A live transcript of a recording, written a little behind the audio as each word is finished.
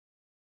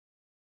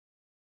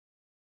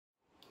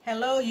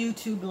Hello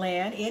YouTube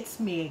land, it's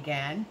me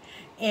again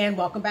and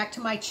welcome back to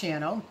my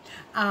channel.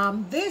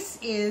 This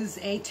is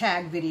a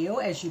tag video,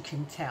 as you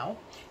can tell,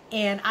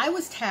 and I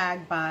was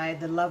tagged by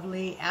the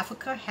lovely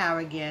Africa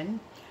Harrigan,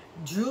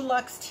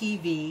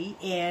 NaturalLuxeDiva,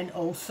 and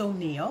also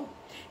Neil,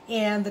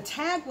 and the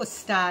tag was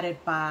started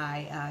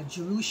by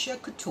Jerusha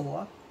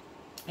Couture,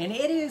 and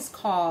it is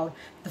called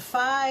the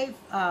 5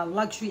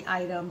 luxury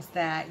items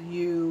that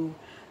you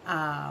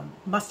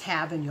must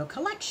have in your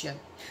collection.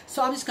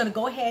 So I'm just going to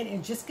go ahead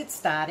and just get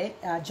started,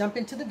 jump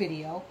into the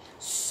video.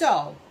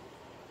 So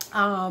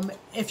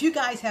if you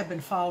guys have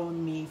been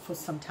following me for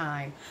some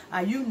time,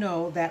 you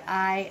know that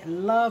I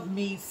love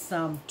me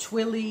some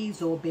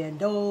twillies or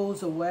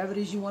bandeaus or whatever it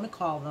is you want to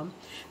call them.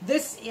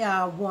 This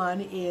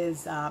one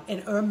is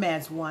an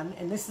Hermes one,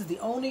 and this is the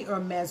only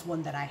Hermes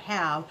one that I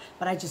have,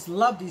 but I just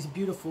love these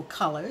beautiful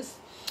colors.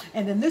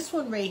 And then this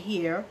one right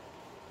here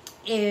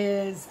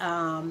is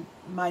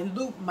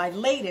my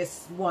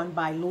latest one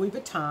by Louis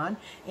Vuitton,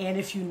 and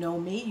if you know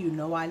me, you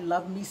know I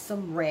love me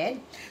some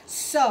red.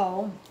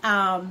 So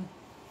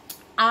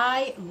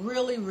I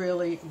really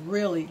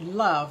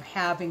love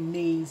having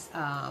these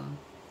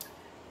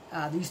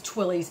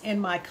twillies in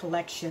my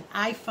collection.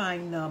 I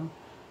find them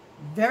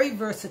very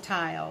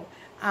versatile.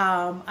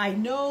 I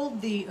know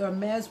the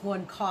Hermes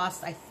one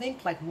costs, I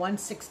think, like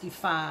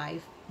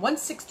 $160 or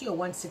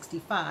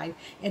 $165,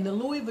 and the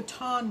Louis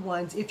Vuitton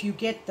ones, if you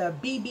get the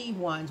BB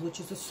ones, which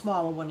is a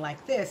smaller one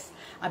like this,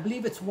 I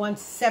believe it's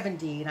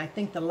 $170, and I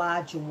think the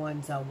larger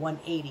ones are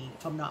 $180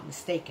 if I'm not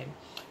mistaken.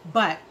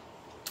 But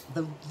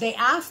they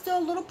are still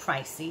a little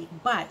pricey,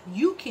 but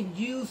you can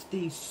use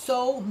these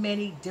so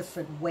many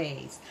different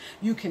ways.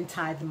 You can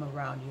tie them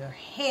around your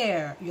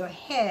hair, your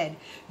head.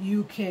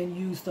 You can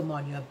use them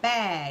on your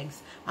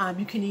bags.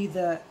 You can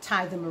either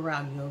tie them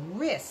around your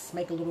wrists,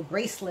 make a little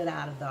bracelet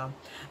out of them.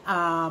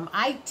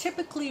 I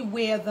typically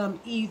wear them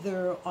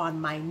either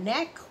on my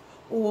neck,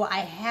 or I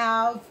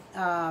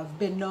have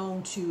been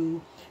known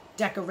to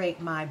decorate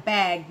my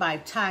bag by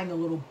tying a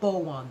little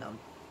bow on them.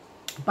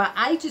 But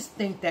I just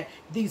think that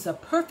these are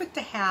perfect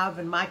to have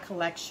in my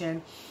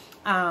collection.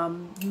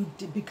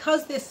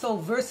 Because they're so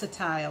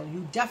versatile,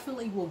 you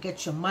definitely will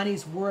get your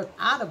money's worth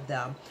out of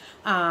them.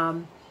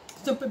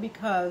 Simply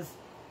because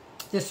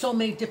there's so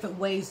many different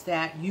ways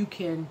that you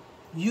can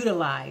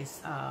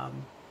utilize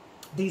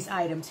these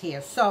items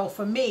here. So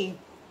for me,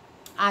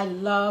 I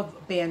love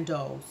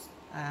bandeaus,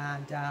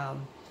 and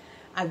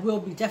I will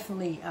be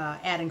definitely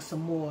adding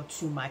some more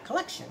to my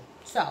collection.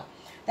 So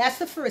that's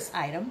the first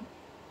item.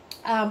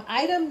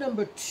 Item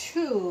number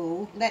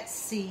 2, let's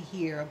see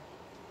here.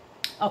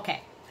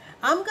 Okay,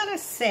 I'm going to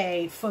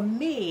say, for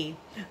me,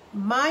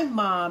 my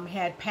mom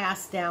had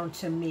passed down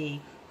to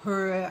me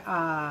her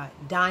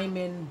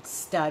diamond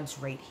studs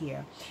right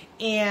here.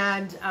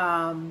 And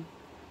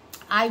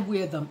I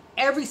wear them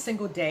every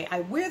single day. I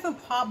wear them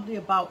probably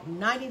about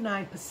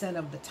 99%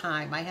 of the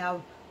time. I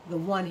have the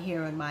one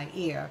here in my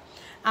ear.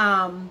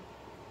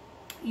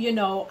 You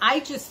know, I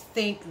just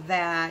think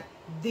that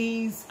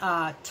these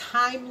are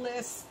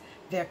timeless.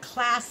 They're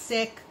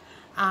classic.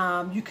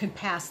 You can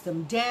pass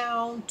them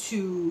down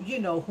to, you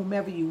know,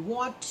 whomever you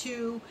want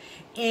to.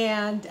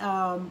 And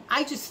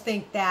I just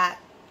think that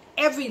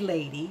every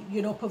lady,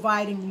 you know,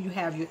 providing you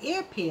have your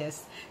ear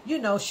pierced, you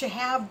know, should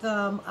have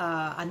them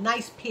a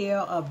nice pair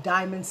of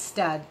diamond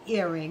stud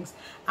earrings.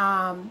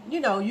 You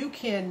know, you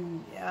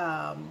can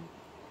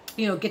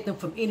you know, get them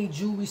from any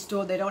jewelry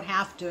store. They don't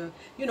have to,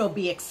 you know,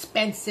 be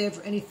expensive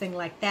or anything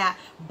like that.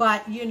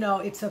 But, you know,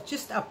 it's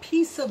just a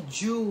piece of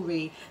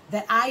jewelry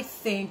that I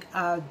think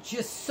are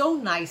just so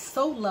nice,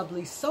 so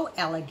lovely, so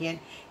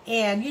elegant.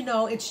 And, you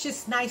know, it's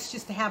just nice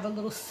just to have a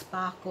little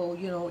sparkle,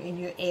 you know, in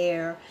your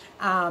ear.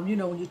 You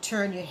know, when you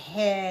turn your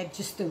head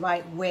just the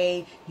right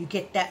way, you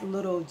get that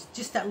little,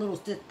 just that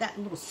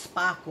little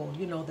sparkle,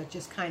 you know, that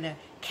just kind of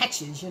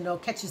catches, you know,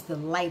 catches the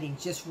lighting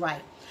just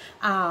right.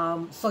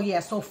 So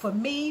yeah, so for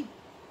me,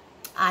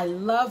 I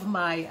love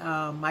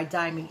my my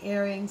diamond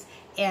earrings,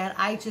 and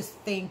I just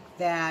think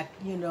that,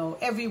 you know,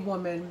 every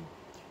woman,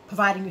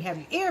 providing you have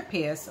your ear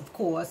pierced, of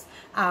course,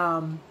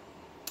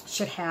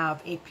 should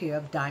have a pair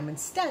of diamond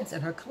studs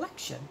in her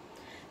collection.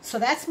 So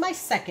that's my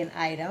second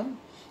item.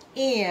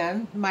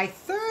 And my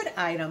third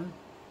item,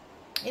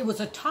 it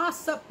was a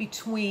toss-up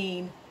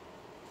between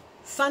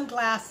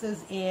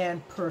sunglasses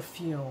and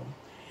perfume.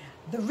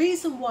 The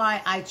reason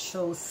why I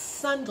chose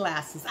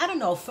sunglasses, I don't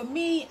know, for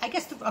me, I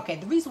guess, the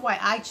reason why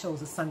I chose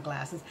the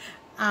sunglasses,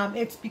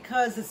 it's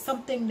because it's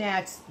something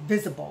that's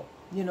visible,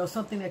 you know,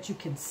 something that you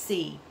can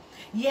see.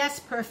 Yes,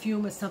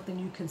 perfume is something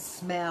you can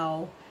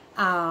smell,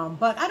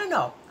 but I don't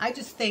know. I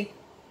just think,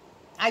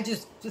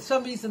 for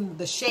some reason,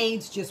 the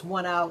shades just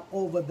won out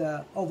over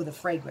the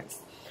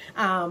fragrance.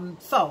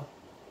 So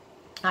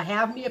I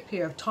have me a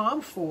pair of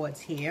Tom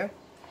Fords here,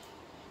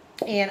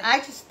 and I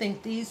just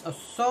think these are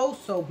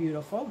so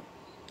beautiful.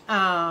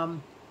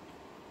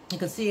 You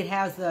can see it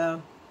has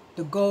the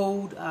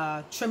gold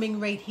trimming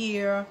right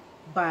here,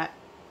 but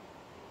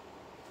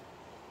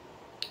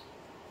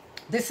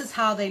this is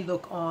how they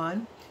look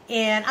on.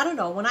 And I don't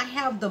know, when I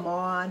have them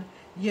on,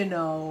 you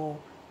know,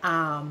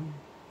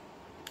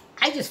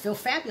 I just feel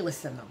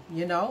fabulous in them,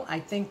 you know. I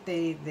think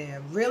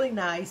they're really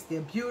nice.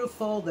 They're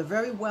beautiful. They're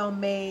very well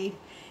made.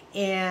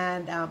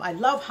 And I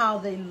love how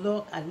they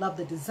look. I love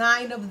the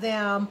design of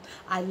them.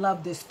 I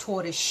love this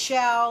tortoise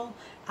shell.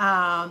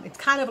 It's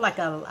kind of like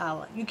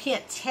you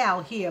can't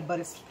tell here, but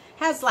it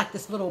has like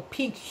this little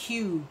pink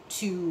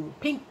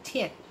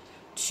tint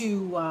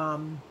to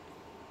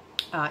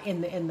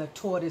in the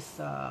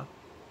tortoise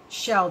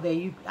shell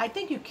there. I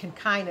think you can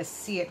kind of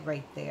see it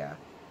right there.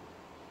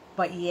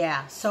 But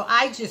yeah, so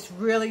I just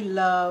really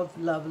love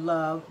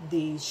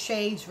these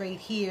shades right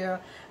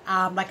here.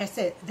 Like I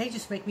said, they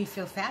just make me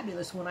feel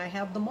fabulous when I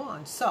have them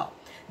on. So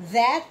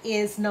that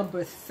is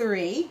number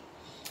 3.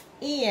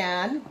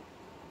 And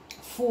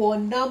for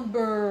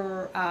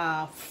number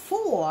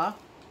 4,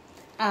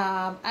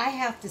 I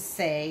have to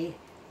say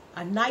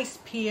a nice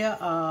pair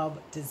of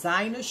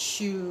designer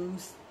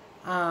shoes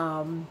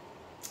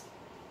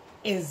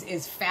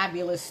is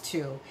fabulous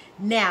too.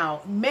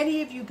 Now,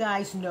 many of you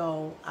guys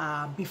know,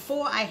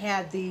 before I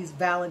had these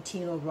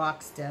Valentino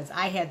Rockstars,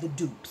 I had the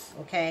dupes,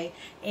 okay?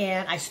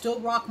 And I still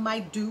rock my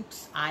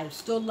dupes. I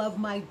still love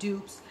my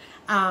dupes.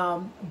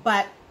 And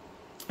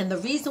the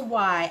reason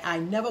why I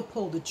never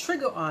pulled the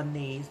trigger on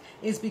these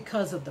is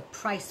because of the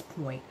price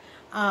point.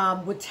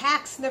 With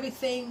tax and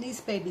everything,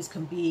 these babies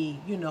can be,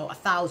 you know,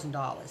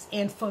 $1,000.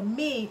 And for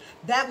me,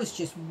 that was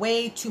just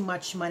way too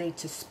much money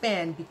to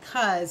spend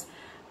because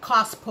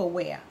cost per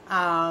wear.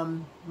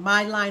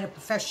 My line of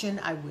profession,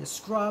 I wear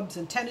scrubs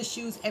and tennis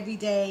shoes every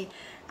day.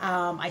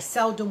 I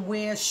seldom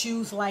wear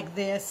shoes like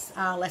this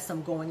unless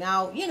I'm going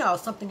out, you know,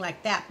 something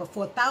like that. But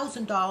for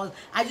 $1,000,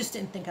 I just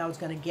didn't think I was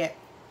going to get,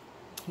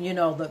 you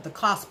know, the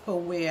cost per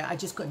wear. I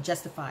just couldn't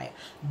justify it.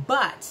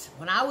 But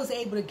when I was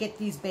able to get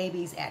these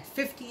babies at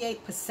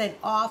 58%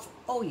 off,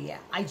 oh yeah,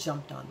 I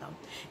jumped on them.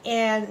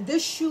 And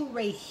this shoe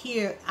right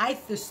here, I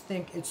just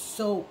think it's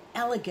so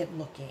elegant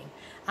looking,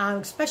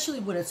 especially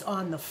when it's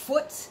on the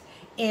foot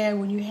and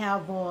when you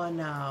have on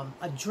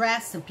a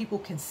dress and people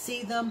can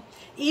see them.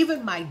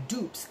 Even my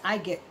dupes, I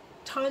get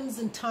tons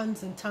and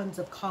tons and tons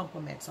of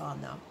compliments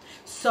on them.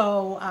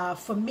 So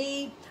for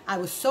me, I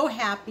was so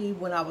happy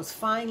when I was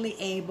finally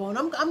able, and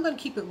I'm going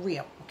to keep it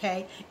real,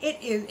 okay?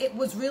 It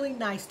was really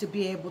nice to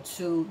be able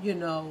to, you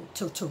know,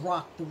 to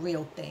rock the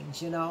real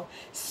things, you know?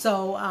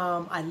 So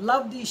I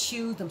love these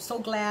shoes. I'm so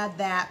glad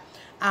that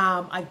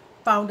I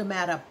found them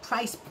at a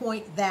price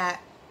point that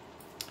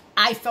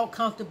I felt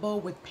comfortable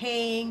with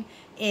paying,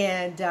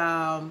 and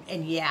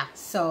yeah,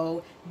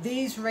 so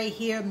these right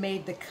here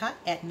made the cut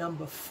at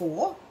number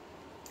 4.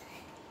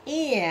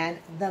 And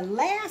the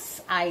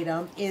last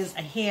item is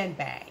a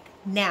handbag.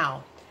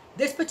 Now,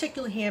 this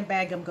particular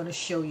handbag I'm going to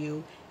show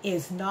you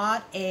is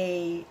not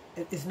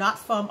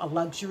from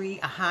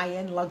a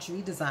high-end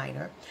luxury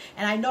designer.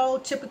 And I know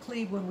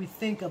typically when we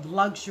think of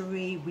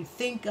luxury, we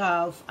think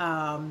of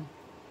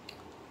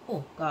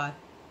oh God,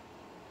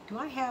 do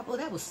I have? Oh,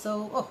 that was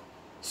so. Oh,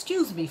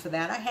 excuse me for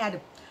that.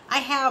 I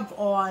have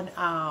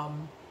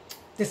on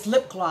this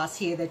lip gloss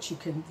here that you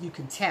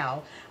can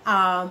tell,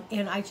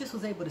 and I just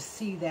was able to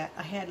see that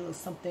I had a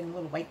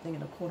little white thing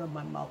in the corner of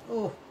my mouth.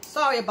 Oh,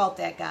 sorry about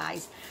that,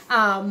 guys.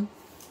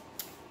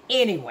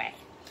 Anyway,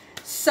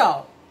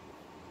 so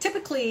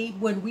typically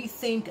when we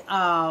think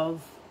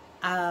of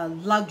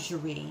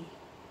luxury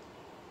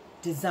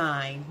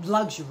design,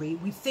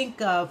 we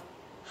think of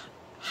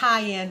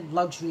high-end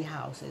luxury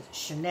houses,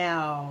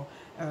 Chanel,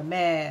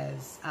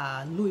 Hermes,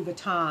 Louis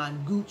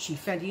Vuitton, Gucci,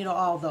 Fendi, you know,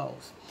 all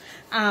those.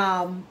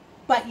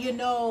 But, you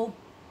know,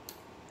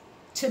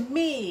 to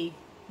me,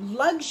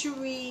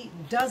 luxury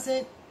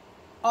doesn't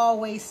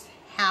always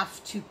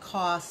have to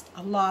cost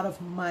a lot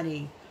of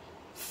money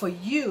for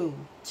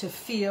you to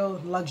feel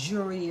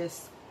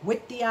luxurious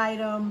with the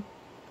item,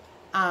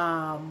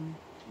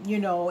 you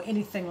know,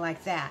 anything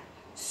like that.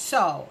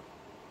 So,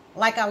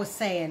 like I was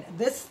saying,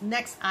 this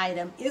next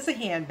item is a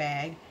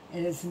handbag,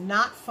 and it's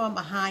not from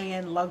a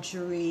high-end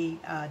luxury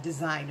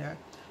designer.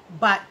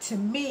 But to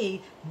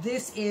me,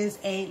 this is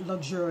a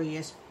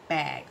luxurious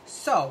bag.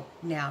 So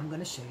now I'm going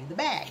to show you the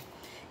bag.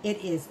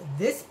 It is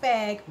this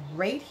bag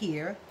right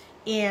here.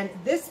 And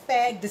this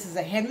bag, this is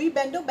a Henry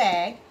Bendel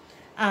bag.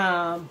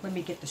 Let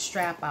me get the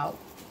strap out.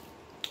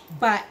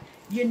 But,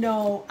 you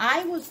know,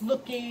 I was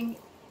looking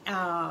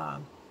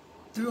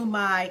through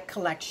my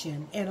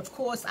collection. And, of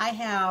course, I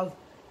have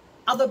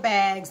other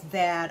bags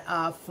that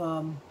are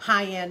from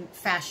high-end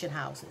fashion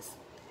houses.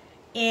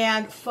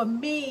 And for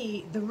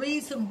me, the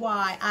reason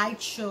why I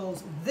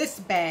chose this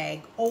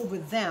bag over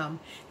them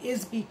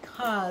is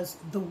because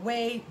the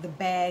way the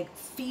bag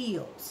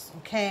feels,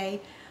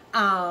 okay?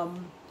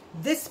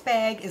 This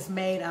bag is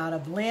made out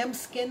of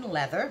lambskin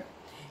leather,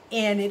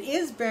 and it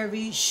is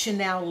very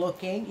Chanel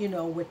looking, you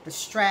know, with the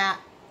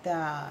strap,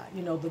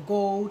 you know, the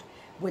gold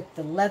with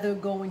the leather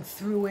going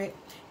through it.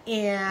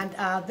 And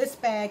this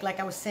bag, like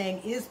I was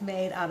saying, is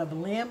made out of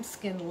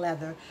lambskin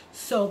leather.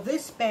 So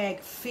this bag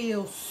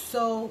feels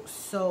so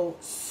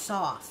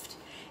soft.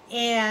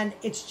 And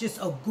it's just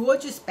a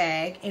gorgeous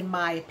bag, in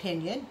my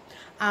opinion.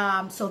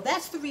 So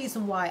that's the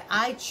reason why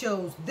I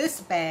chose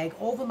this bag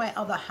over my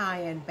other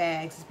high-end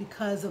bags, is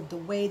because of the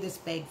way this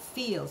bag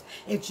feels.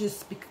 It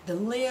just, the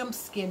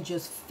lambskin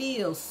just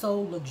feels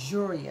so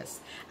luxurious.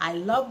 I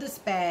love this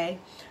bag.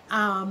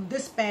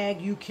 This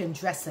bag, you can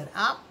dress it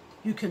up,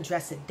 you can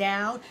dress it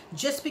down,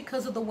 just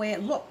because of the way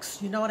it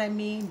looks. You know what I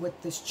mean? With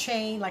this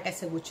chain, like I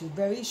said, which is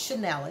very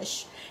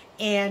Chanel-ish.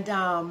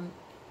 And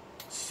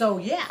so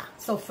yeah,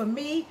 so for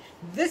me,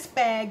 this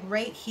bag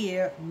right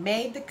here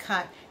made the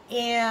cut.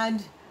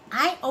 And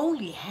I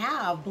only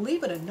have,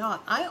 believe it or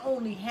not, I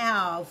only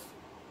have,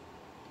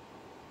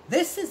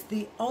 this is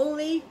the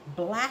only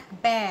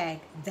black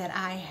bag that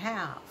I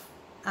have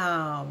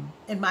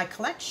in my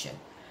collection.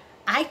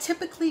 I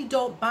typically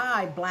don't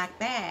buy black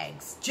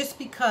bags just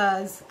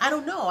because, I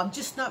don't know, I'm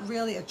just not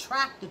really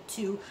attracted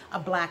to a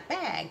black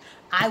bag.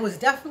 I was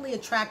definitely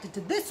attracted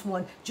to this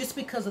one just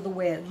because of the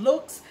way it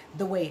looks,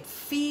 the way it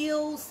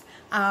feels.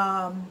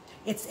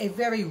 It's a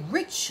very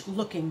rich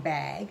looking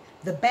bag.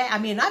 The bag, I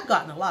mean, I've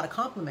gotten a lot of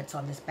compliments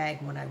on this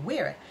bag when I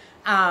wear it.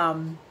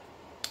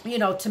 You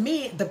know, to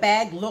me, the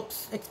bag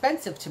looks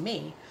expensive to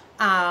me.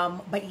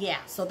 But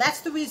yeah, so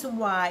that's the reason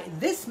why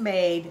this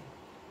made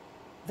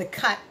the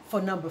cut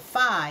for number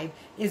 5,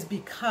 is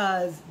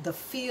because the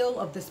feel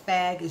of this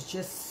bag is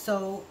just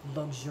so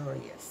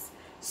luxurious.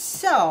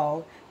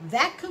 So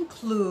that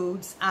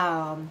concludes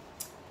the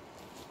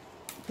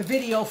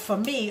video for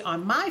me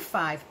on my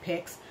 5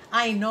 picks.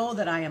 I know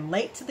that I am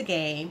late to the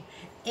game,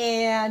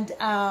 and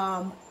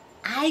I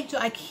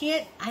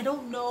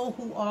don't know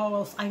who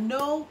else. I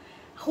know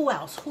who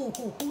else. Who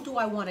do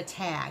I want to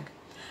tag?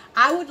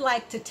 I would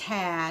like to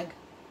tag.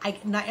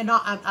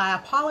 I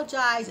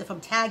apologize if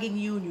I'm tagging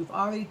you and you've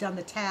already done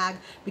the tag,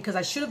 because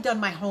I should have done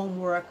my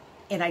homework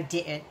and I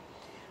didn't,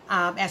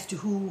 as to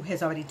who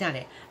has already done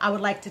it. I would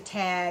like to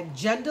tag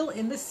Jandle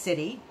In The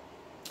City.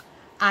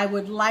 I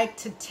would like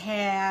to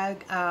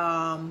tag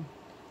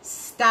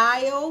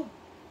Style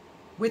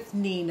with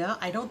Nina.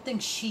 I don't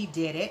think she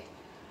did it.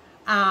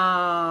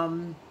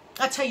 I'll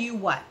tell you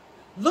what.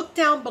 Look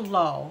down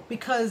below,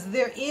 because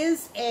there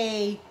is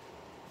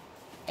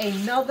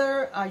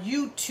another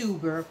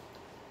YouTuber.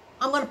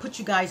 I'm going to put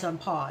you guys on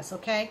pause,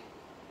 okay?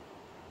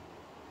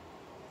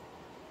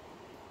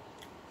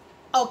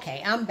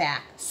 Okay, I'm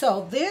back.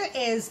 So there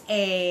is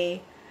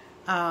a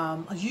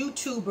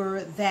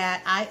YouTuber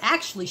that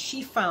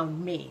she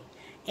found me.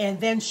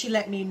 And then she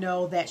let me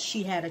know that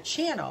she had a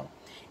channel.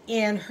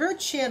 And her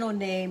channel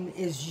name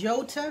is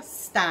Yota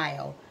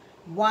Style.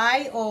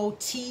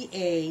 YOTASTYLE,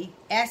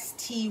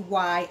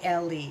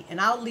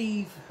 and I'll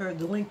leave the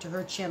link to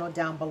her channel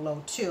down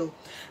below too.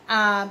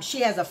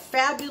 She has a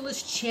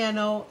fabulous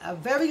channel, a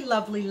very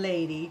lovely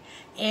lady,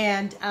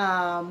 and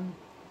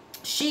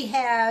she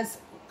has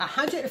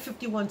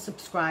 151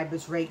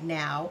 subscribers right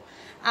now.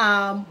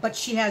 But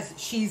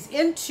she's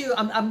into,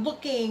 I'm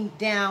looking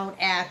down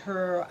at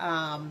her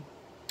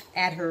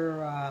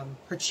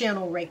her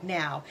channel right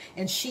now,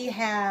 and she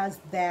has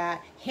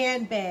that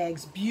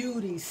handbags,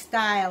 beauty,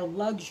 style,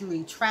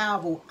 luxury,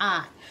 travel,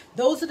 art.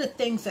 Those are the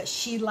things that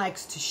she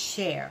likes to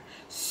share.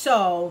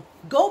 So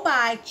go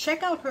by,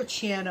 check out her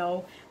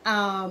channel.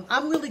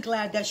 I'm really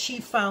glad that she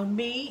found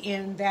me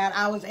and that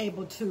I was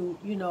able to,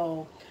 you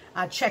know,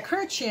 check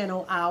her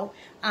channel out.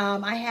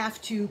 I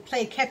have to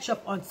play catch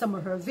up on some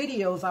of her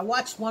videos. I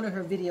watched one of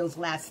her videos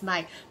last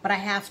night, but I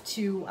have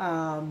to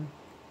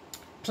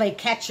play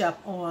catch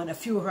up on a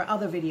few of her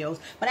other videos.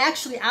 But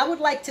actually, I would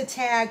like to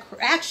tag her.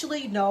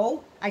 Actually,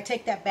 no, I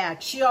take that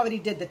back. She already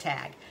did the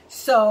tag.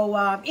 So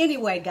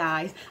anyway,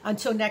 guys,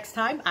 until next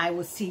time, I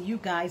will see you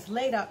guys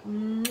later.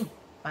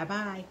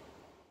 Bye-bye.